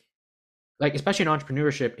like especially in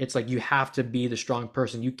entrepreneurship, it's like you have to be the strong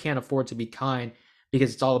person. You can't afford to be kind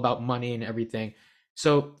because it's all about money and everything.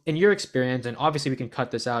 So in your experience, and obviously we can cut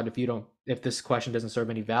this out if this question doesn't serve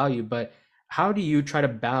any value, but how do you try to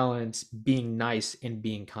balance being nice and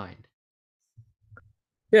being kind?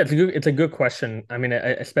 Yeah, it's a good question. I mean,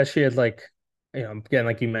 especially as like, again,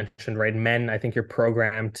 like you mentioned, right? Men, I think you're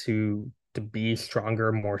programmed to be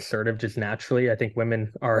stronger, more assertive, just naturally. I think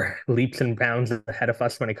women are leaps and bounds ahead of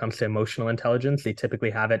us when it comes to emotional intelligence. They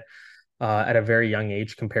typically have it at a very young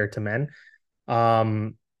age compared to men.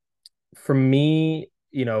 Um, for me,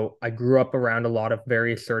 I grew up around a lot of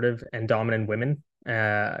very assertive and dominant women.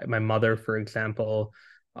 My mother, for example,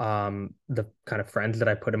 the kind of friends that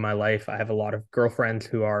I put in my life, I have a lot of girlfriends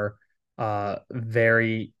who are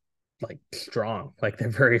very like strong, like they're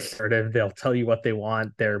very assertive. They'll tell you what they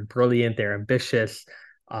want. They're brilliant. They're ambitious.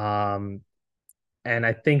 Um, and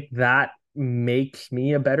I think that makes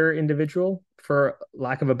me a better individual, for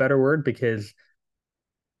lack of a better word, because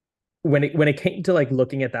when it came to like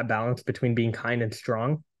looking at that balance between being kind and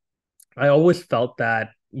strong, I always felt that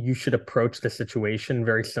you should approach the situation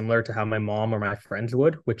very similar to how my mom or my friends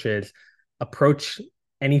would, which is approach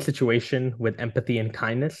any situation with empathy and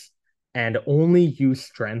kindness and only use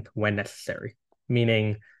strength when necessary.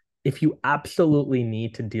 Meaning, if you absolutely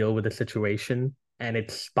need to deal with a situation and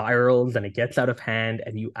it spirals and it gets out of hand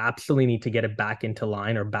and you absolutely need to get it back into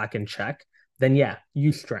line or back in check, then yeah,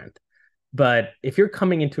 use strength. But if you're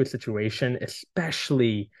coming into a situation,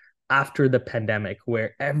 especially after the pandemic,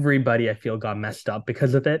 where everybody I feel got messed up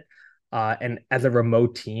because of it, and as a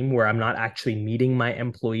remote team where I'm not actually meeting my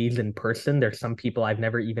employees in person, there's some people I've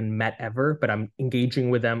never even met ever, but I'm engaging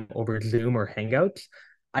with them over Zoom or Hangouts.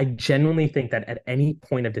 I genuinely think that at any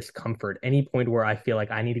point of discomfort, any point where I feel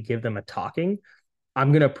like I need to give them a talking,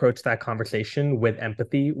 I'm going to approach that conversation with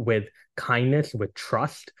empathy, with kindness, with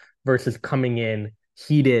trust versus coming in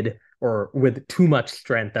heated or with too much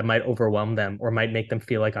strength that might overwhelm them or might make them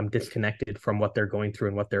feel like I'm disconnected from what they're going through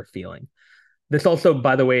and what they're feeling. This also,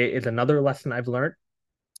 by the way, is another lesson I've learned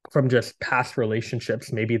from just past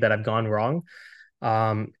relationships, maybe that I've gone wrong.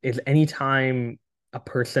 Is anytime a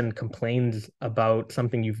person complains about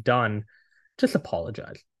something you've done, just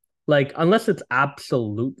apologize. Like, unless it's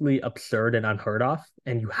absolutely absurd and unheard of,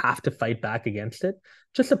 and you have to fight back against it,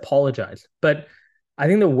 just apologize. But I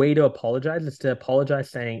think the way to apologize is to apologize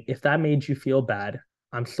saying, if that made you feel bad,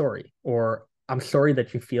 I'm sorry, or I'm sorry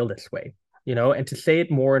that you feel this way, and to say it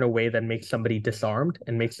more in a way that makes somebody disarmed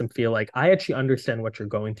and makes them feel like, I actually understand what you're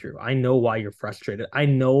going through. I know why you're frustrated. I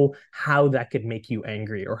know how that could make you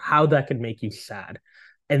angry or how that could make you sad.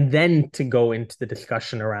 And then to go into the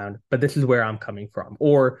discussion around, but this is where I'm coming from,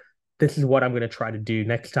 or this is what I'm going to try to do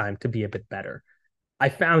next time to be a bit better. I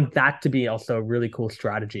found that to be also a really cool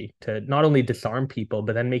strategy to not only disarm people,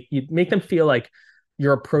 but then make them feel like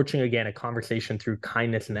you're approaching again a conversation through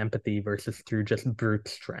kindness and empathy versus through just brute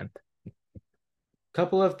strength.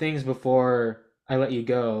 Couple of things before I let you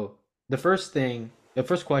go. The first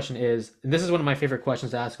question is, and this is one of my favorite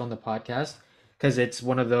questions to ask on the podcast because it's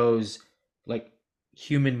one of those like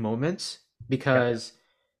human moments Yeah. because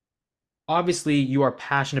obviously you are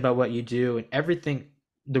passionate about what you do and everything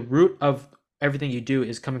the root of everything you do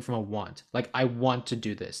is coming from a want. Like I want to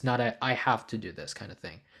do this, not a I have to do this kind of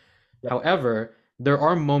thing. Yep. However, there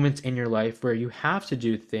are moments in your life where you have to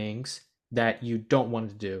do things that you don't want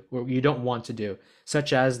to do, or you don't want to do,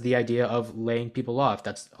 such as the idea of laying people off.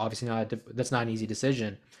 That's obviously that's not an easy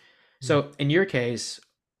decision. Mm. So in your case,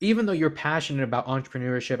 even though you're passionate about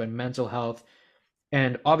entrepreneurship and mental health,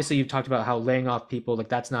 and obviously you've talked about how laying off people, like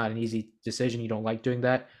that's not an easy decision. You don't like doing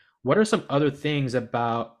that. What are some things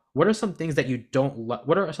that you don't like?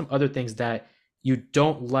 What are some other things that you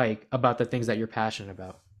don't like about the things that you're passionate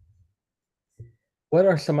about? What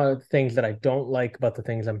are some of the things that I don't like about the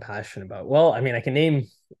things I'm passionate about? Well, I mean, I can name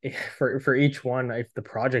for each one, if the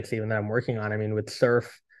projects even that I'm working on. I mean, with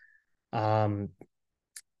surf, um,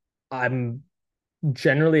 I'm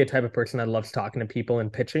generally a type of person that loves talking to people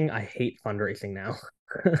and pitching. I hate fundraising now.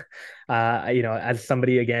 As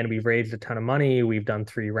somebody, again, we've raised a ton of money. We've done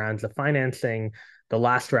 3 rounds of financing. The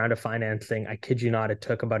last round of financing, I kid you not, it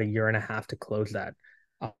took about a year and a half to close that.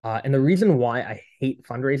 And the reason why I hate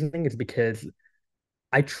fundraising is because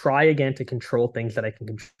I try again to control things that I can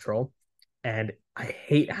control. And I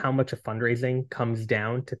hate how much of fundraising comes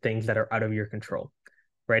down to things that are out of your control,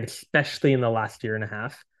 right? Especially in the last year and a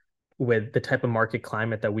half with the type of market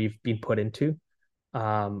climate that we've been put into,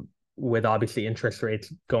 with obviously interest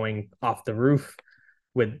rates going off the roof,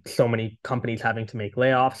 with so many companies having to make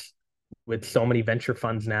layoffs, with so many venture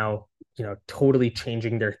funds now, totally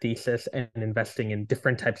changing their thesis and investing in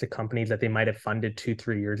different types of companies that they might have funded 2,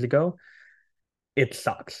 3 years ago. It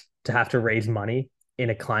sucks to have to raise money in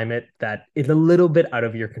a climate that is a little bit out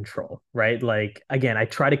of your control, right? Like again, I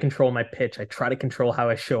try to control my pitch, I try to control how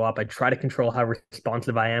I show up, I try to control how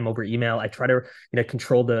responsive I am over email, I try to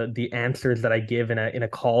control the answers that I give in a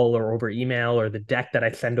call or over email, or the deck that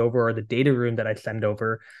I send over, or the data room that I send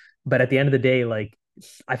over. But at the end of the day, like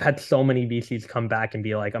I've had so many VCs come back and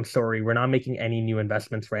be like, I'm sorry, we're not making any new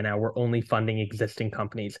investments right now. We're only funding existing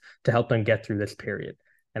companies to help them get through this period.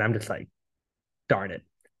 And I'm just like, darn it.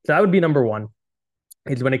 So that would be number one.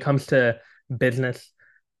 Is when it comes to business,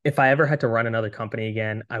 if I ever had to run another company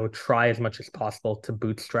again, I would try as much as possible to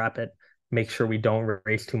bootstrap it, make sure we don't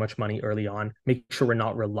raise too much money early on, make sure we're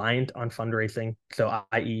not reliant on fundraising. So,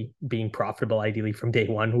 i.e., being profitable ideally from day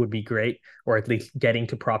one would be great, or at least getting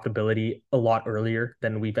to profitability a lot earlier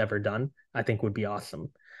than we've ever done, I think would be awesome.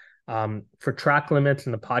 For track limits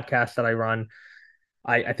and the podcast that I run,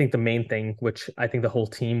 I think the main thing, which I think the whole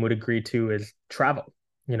team would agree to, is travel.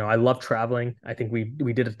 I love traveling. I think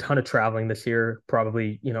we did a ton of traveling this year,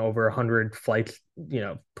 probably, over 100 flights,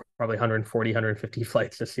 probably 140, 150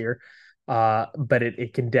 flights this year. But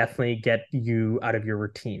it can definitely get you out of your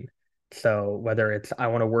routine. So whether it's I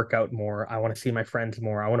want to work out more, I want to see my friends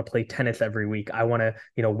more, I want to play tennis every week, I want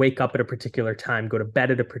to, wake up at a particular time, go to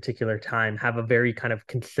bed at a particular time, have a very kind of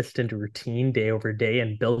consistent routine day over day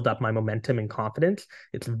and build up my momentum and confidence.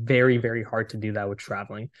 It's very, very hard to do that with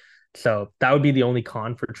traveling. So that would be the only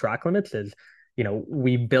con for track limits is,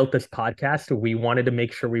 we built this podcast. We wanted to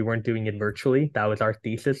make sure we weren't doing it virtually. That was our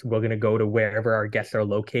thesis. We're going to go to wherever our guests are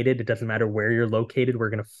located. It doesn't matter where you're located. We're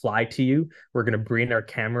going to fly to you. We're going to bring our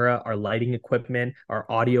camera, our lighting equipment, our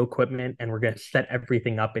audio equipment, and we're going to set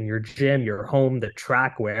everything up in your gym, your home, the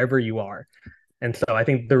track, wherever you are. And so I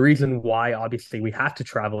think the reason why obviously we have to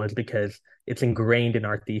travel is because it's ingrained in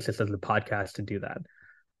our thesis as the podcast to do that.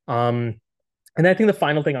 Um, and I think the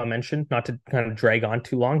final thing I'll mention, not to kind of drag on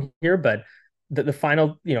too long here, but the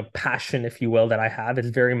final, passion, if you will, that I have is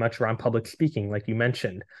very much around public speaking, like you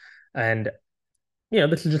mentioned. And,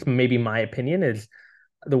 this is just maybe my opinion, is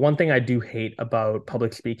the one thing I do hate about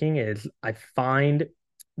public speaking is I find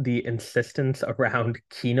the insistence around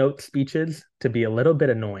keynote speeches to be a little bit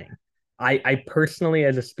annoying. I personally,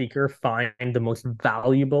 as a speaker, find the most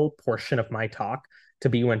valuable portion of my talk to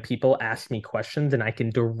be when people ask me questions and I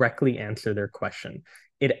can directly answer their question.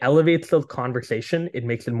 It elevates the conversation, it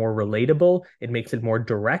makes it more relatable, it makes it more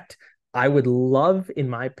direct. I would love, in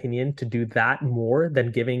my opinion, to do that more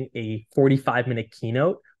than giving a 45-minute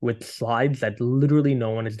keynote with slides that literally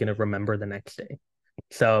no one is going to remember the next day.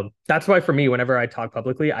 So that's why for me, whenever I talk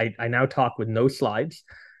publicly, I now talk with no slides.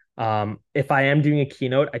 If I am doing a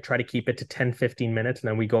keynote, I try to keep it to 10, 15 minutes and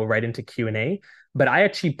then we go right into Q&A. But I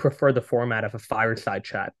actually prefer the format of a fireside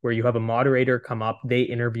chat where you have a moderator come up, they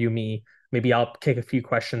interview me, maybe I'll kick a few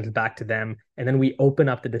questions back to them, and then we open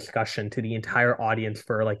up the discussion to the entire audience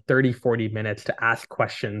for like 30, 40 minutes to ask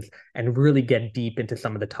questions and really get deep into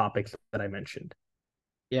some of the topics that I mentioned.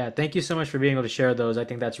 Yeah, thank you so much for being able to share those. I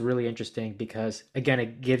think that's really interesting because again,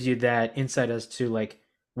 it gives you that insight as to like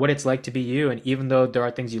what it's like to be you. And even though there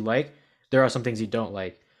are things you like, there are some things you don't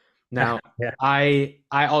like. Now, Yeah. I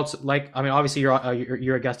also like, I mean, obviously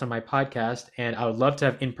you're a guest on my podcast, and I would love to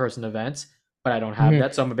have in-person events, but I don't have Mhm.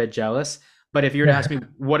 that, so I'm a bit jealous. But if you were to ask me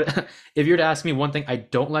what if you were to ask me one thing I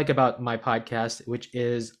don't like about my podcast, which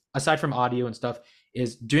is aside from audio and stuff,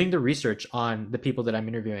 is doing the research on the people that I'm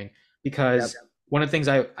interviewing Yep. because one of the things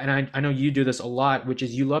I know you do this a lot, which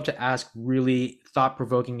is you love to ask really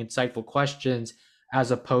thought-provoking, insightful questions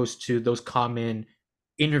as opposed to those common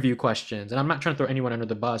interview questions. And I'm not trying to throw anyone under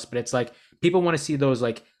the bus, but it's like people want to see those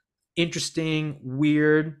like interesting,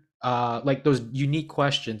 weird, like those unique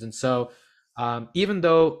questions. And so even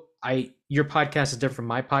though I your podcast is different from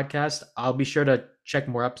my podcast, I'll be sure to check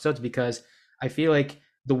more episodes because I feel like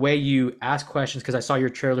the way you ask questions, because I saw your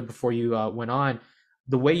trailer before you went on,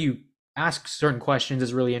 the way you ask certain questions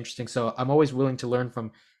is really interesting. So I'm always willing to learn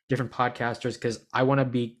from different podcasters because I want to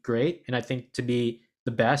be great, and I think to be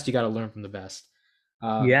the best, you got to learn from the best.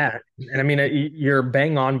 Um, Yeah. And I mean, you're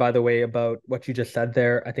bang on, by the way, about what you just said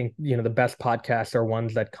there. I think, the best podcasts are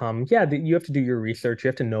ones that come, yeah, you have to do your research. You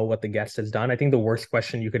have to know what the guest has done. I think the worst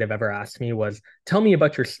question you could have ever asked me was, tell me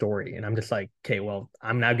about your story. And I'm just like, okay, well,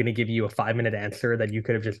 I'm now going to give you a 5 minute answer that you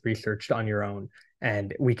could have just researched on your own.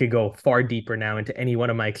 And we could go far deeper now into any one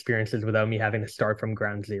of my experiences without me having to start from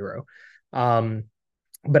ground zero. Um,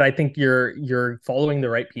 but I think you're following the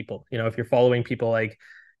right people. If you're following people like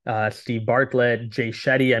Steve Bartlett, Jay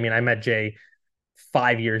Shetty. I mean, I met Jay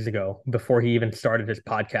 5 years ago before he even started his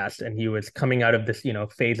podcast, and he was coming out of this,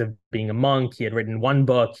 phase of being a monk. He had written one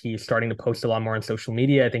book. He's starting to post a lot more on social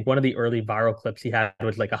media. I think one of the early viral clips he had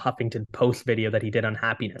was like a Huffington Post video that he did on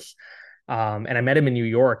happiness. And I met him in New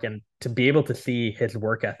York, and to be able to see his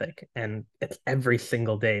work ethic, and it's every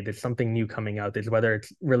single day, there's something new coming out. There's whether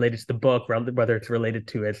it's related to the book, whether it's related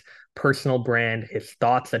to his personal brand, his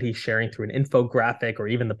thoughts that he's sharing through an infographic, or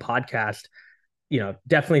even the podcast.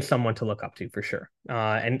 Definitely someone to look up to for sure.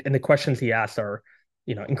 And the questions he asks are,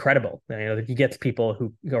 incredible. That he gets people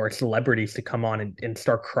who are celebrities to come on and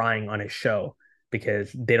start crying on his show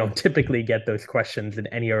because they don't typically get those questions in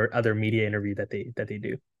any other media interview that they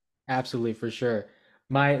do. Absolutely, for sure.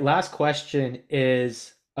 My last question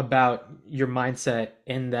is about your mindset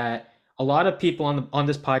in that a lot of people on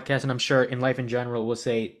this podcast, and I'm sure in life in general, will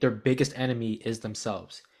say their biggest enemy is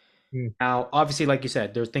themselves. Mm. Now, obviously, like you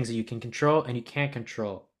said, there's things that you can control and you can't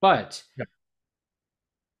control. But Yep.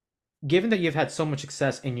 given that you've had so much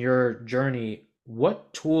success in your journey,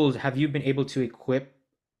 what tools have you been able to equip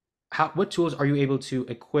what tools are you able to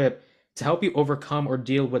equip to help you overcome or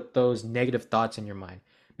deal with those negative thoughts in your mind?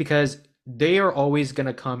 Because they are always going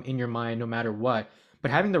to come in your mind no matter what. But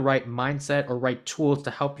having the right mindset or right tools to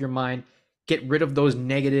help your mind get rid of those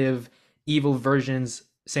negative, evil versions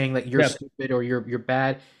saying that you're Yep. stupid or you're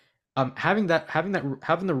bad, having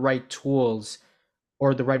the right tools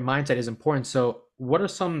or the right mindset is important. So, what are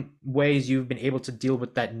some ways you've been able to deal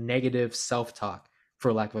with that negative self-talk,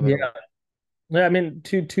 for lack of a better word? Yeah. Yeah, I mean,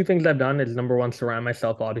 two things I've done is number one, surround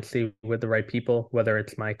myself obviously with the right people, whether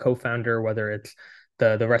it's my co-founder, whether it's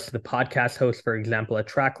the rest of the podcast hosts, for example, at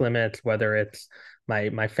Track Limits, whether it's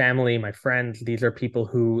my family, my friends. These are people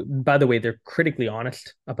who, by the way, they're critically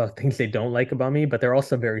honest about things they don't like about me, but they're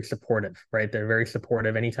also very supportive, right? They're very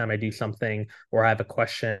supportive anytime I do something or I have a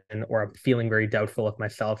question or I'm feeling very doubtful of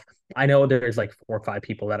myself. I know there's like 4 or 5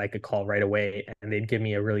 people that I could call right away and they'd give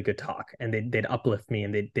me a really good talk and they'd uplift me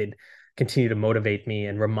and they'd continue to motivate me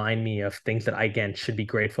and remind me of things that I, again, should be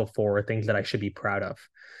grateful for, or things that I should be proud of.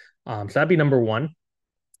 So that'd be number one.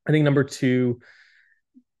 I think number two,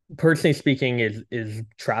 personally speaking, is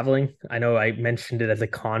traveling. I know I mentioned it as a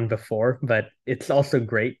con before, but it's also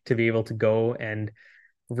great to be able to go and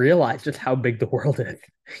realize just how big the world is.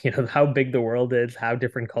 How big the world is, how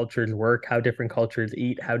different cultures work, how different cultures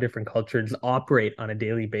eat, how different cultures operate on a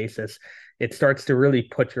daily basis. It starts to really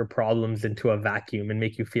put your problems into a vacuum and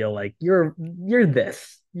make you feel like you're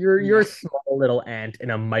this. You're Yeah. a small little ant in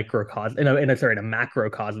a microcosm, in a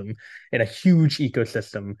macrocosm in a huge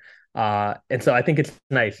ecosystem. And so I think it's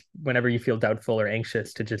nice whenever you feel doubtful or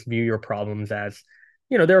anxious to just view your problems as,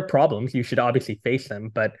 there are problems. You should obviously face them,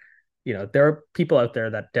 but there are people out there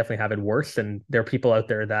that definitely have it worse, and there are people out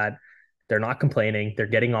there that they're not complaining, they're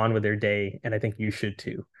getting on with their day, and I think you should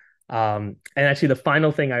too. And actually, the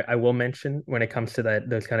final thing I will mention when it comes to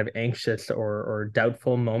those kind of anxious or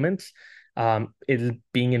doubtful moments is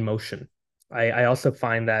being in motion. I also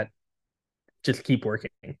find that just keep working.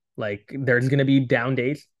 Like there's going to be down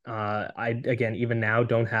days. I again even now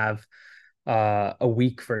don't have a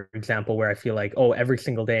week, for example, where I feel like, oh, every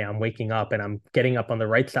single day I'm waking up and I'm getting up on the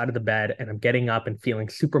right side of the bed and I'm getting up and feeling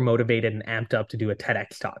super motivated and amped up to do a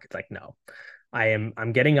TEDx talk. It's like, no,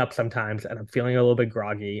 I'm getting up sometimes and I'm feeling a little bit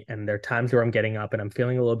groggy. And there are times where I'm getting up and I'm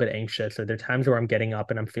feeling a little bit anxious, or there are times where I'm getting up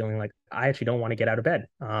and I'm feeling like I actually don't want to get out of bed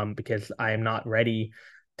because I am not ready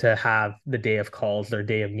to have the day of calls or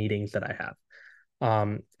day of meetings that I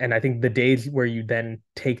have. And I think the days where you then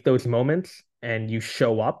take those moments and you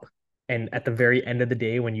show up And at the very end of the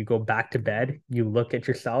day, when you go back to bed, you look at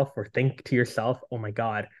yourself or think to yourself, oh my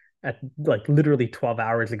God, at like literally 12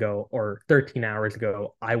 hours ago or 13 hours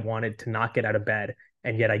ago, I wanted to not get out of bed.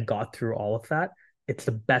 And yet I got through all of that. It's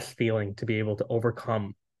the best feeling to be able to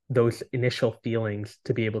overcome those initial feelings,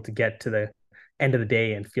 to be able to get to the end of the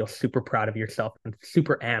day and feel super proud of yourself and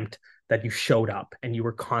super amped that you showed up and you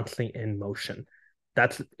were constantly in motion.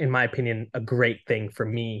 That's, in my opinion, a great thing for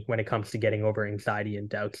me when it comes to getting over anxiety and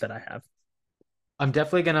doubts that I have. I'm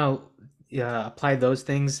definitely gonna apply those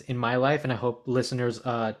things in my life, and I hope listeners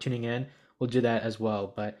tuning in will do that as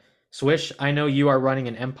well. But Swish, I know you are running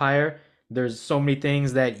an empire. There's so many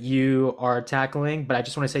things that you are tackling, but I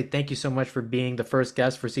just want to say thank you so much for being the first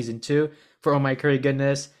guest for season two for Oh My Curry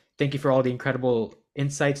Goodness. Thank you for all the incredible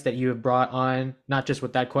insights that you have brought on, not just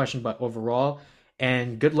with that question, but overall.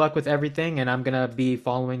 And good luck with everything. And I'm gonna be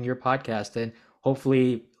following your podcast and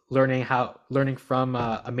hopefully learning from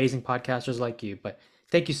amazing podcasters like you. But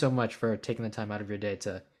thank you so much for taking the time out of your day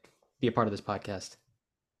to be a part of this podcast.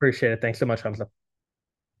 Appreciate it. Thanks so much, Hamza.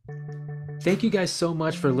 Thank you guys so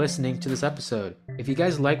much for listening to this episode. If you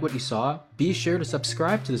guys like what you saw, be sure to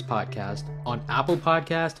subscribe to this podcast on Apple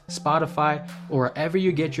Podcast, Spotify, or wherever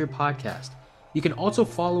you get your podcast. You can also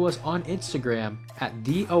follow us on Instagram at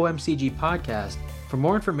the OMCG Podcast for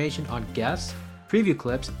more information on guests, preview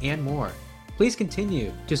clips, and more. Please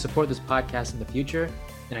continue to support this podcast in the future,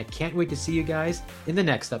 and I can't wait to see you guys in the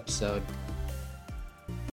next episode.